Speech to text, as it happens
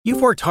You've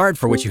worked hard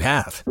for what you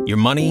have. Your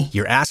money,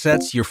 your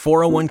assets, your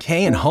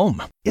 401k, and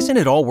home. Isn't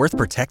it all worth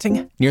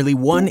protecting? Nearly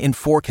 1 in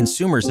 4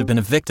 consumers have been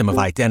a victim of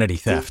identity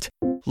theft.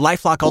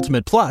 LifeLock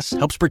Ultimate Plus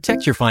helps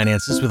protect your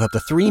finances with up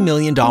to $3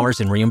 million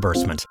in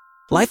reimbursement.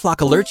 LifeLock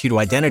alerts you to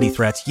identity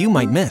threats you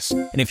might miss.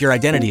 And if your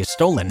identity is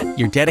stolen,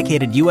 your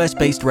dedicated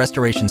U.S.-based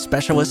restoration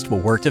specialist will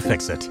work to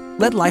fix it.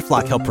 Let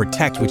LifeLock help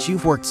protect what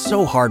you've worked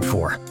so hard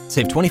for.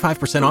 Save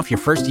 25% off your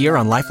first year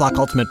on LifeLock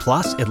Ultimate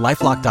Plus at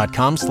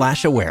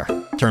LifeLock.com/aware.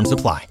 Terms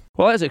apply.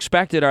 Well, as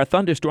expected, our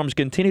thunderstorms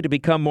continue to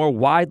become more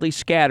widely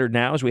scattered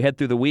now as we head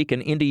through the week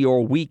and into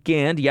your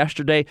weekend.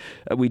 Yesterday,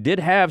 we did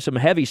have some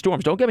heavy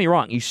storms. Don't get me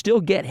wrong. You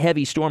still get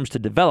heavy storms to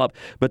develop,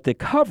 but the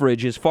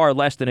coverage is far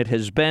less than it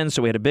has been.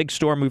 So we had a big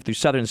storm move through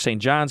southern St.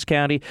 Johns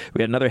County.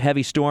 We had another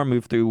heavy storm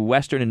move through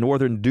western and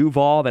northern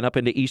Duval, then up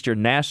into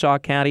eastern Nassau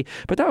County.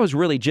 But that was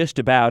really just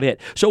about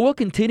it. So we'll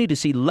continue to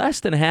see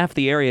less than half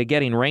the area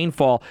getting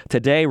rainfall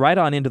today, right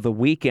on into the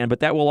weekend. But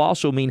that will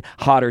also mean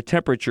hotter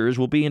temperatures.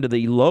 We'll be into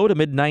the low to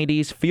mid-90s.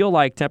 Feel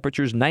like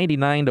temperatures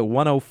 99 to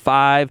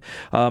 105,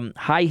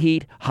 high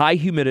heat, high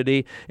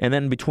humidity, and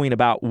then between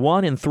about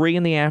 1 and 3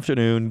 in the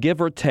afternoon, give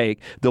or take,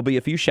 there'll be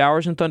a few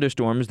showers and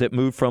thunderstorms that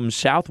move from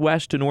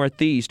southwest to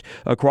northeast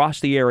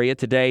across the area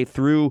today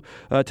through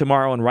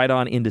tomorrow and right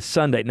on into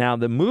Sunday. Now,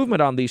 the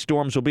movement on these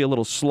storms will be a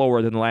little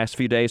slower than the last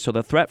few days, so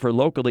the threat for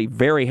locally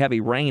very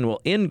heavy rain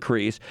will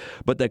increase,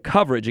 but the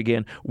coverage,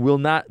 again, will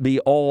not be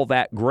all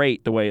that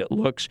great the way it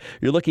looks.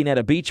 You're looking at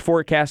a beach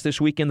forecast this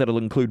weekend that'll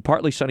include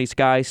partly sunny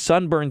skies,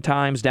 sunburn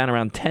times down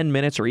around 10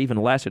 minutes or even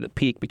less at a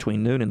peak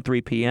between noon and 3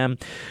 p.m.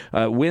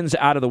 Winds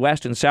out of the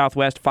west and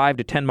southwest, 5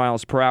 to 10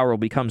 miles per hour, will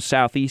become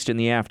southeast in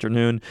the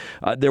afternoon.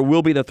 There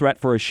will be the threat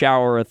for a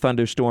shower or a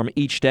thunderstorm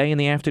each day in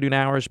the afternoon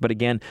hours, but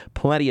again,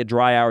 plenty of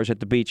dry hours at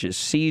the beaches.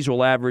 Seas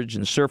will average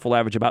and surf will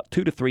average about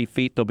 2 to 3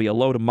 feet. There'll be a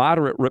low to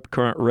moderate rip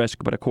current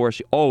risk, but of course,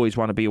 you always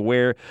want to be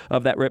aware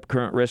of that rip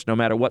current risk no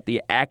matter what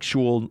the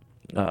actual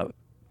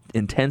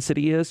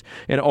intensity is,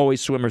 and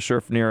always swim or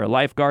surf near a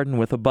life garden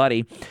with a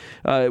buddy.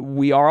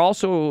 We are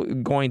also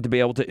going to be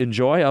able to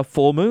enjoy a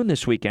full moon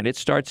this weekend. It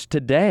starts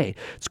today.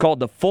 It's called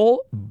the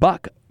full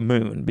buck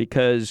moon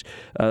because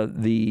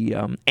the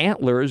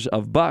antlers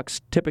of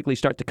bucks typically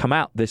start to come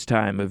out this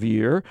time of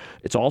year.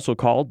 It's also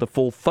called the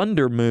full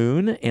thunder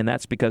moon, and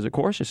that's because, of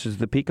course, this is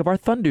the peak of our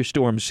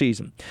thunderstorm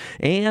season.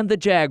 And the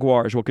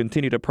Jaguars will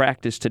continue to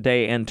practice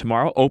today and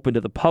tomorrow, open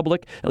to the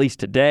public, at least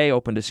today,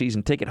 open to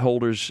season ticket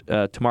holders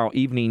tomorrow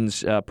evening's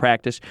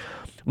practice.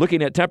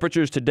 Looking at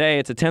temperatures today,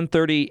 it's a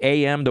 10:30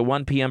 a.m. to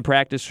 1 p.m.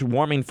 practice,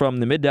 warming from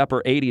the mid to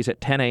upper 80s at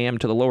 10 a.m.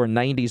 to the lower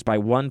 90s by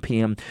 1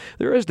 p.m.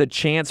 There is the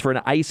chance for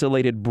an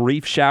isolated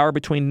brief shower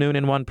between noon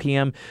and 1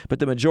 p.m., but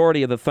the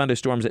majority of the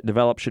thunderstorms that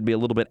develop should be a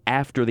little bit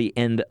after the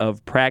end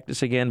of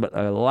practice again, but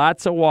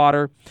lots of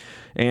water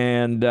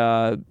and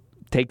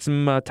take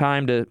some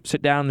time to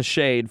sit down in the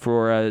shade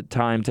for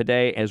time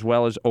today as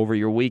well as over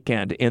your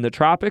weekend. In the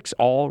tropics,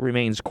 all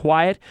remains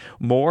quiet.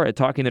 More at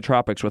Talking the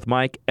Tropics with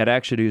Mike at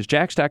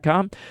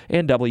ActionNewsJax.com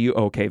and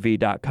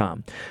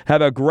WOKV.com.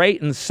 Have a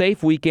great and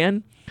safe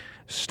weekend.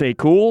 Stay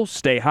cool,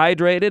 stay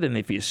hydrated, and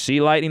if you see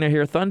lightning or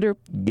hear thunder,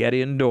 get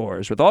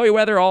indoors. With all your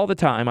weather all the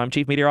time, I'm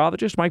Chief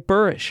Meteorologist Mike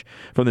Burrish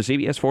from the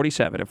CBS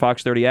 47 at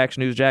Fox 30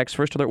 Action News Jax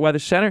First Alert Weather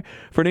Center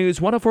for News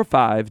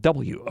 104.5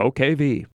 WOKV.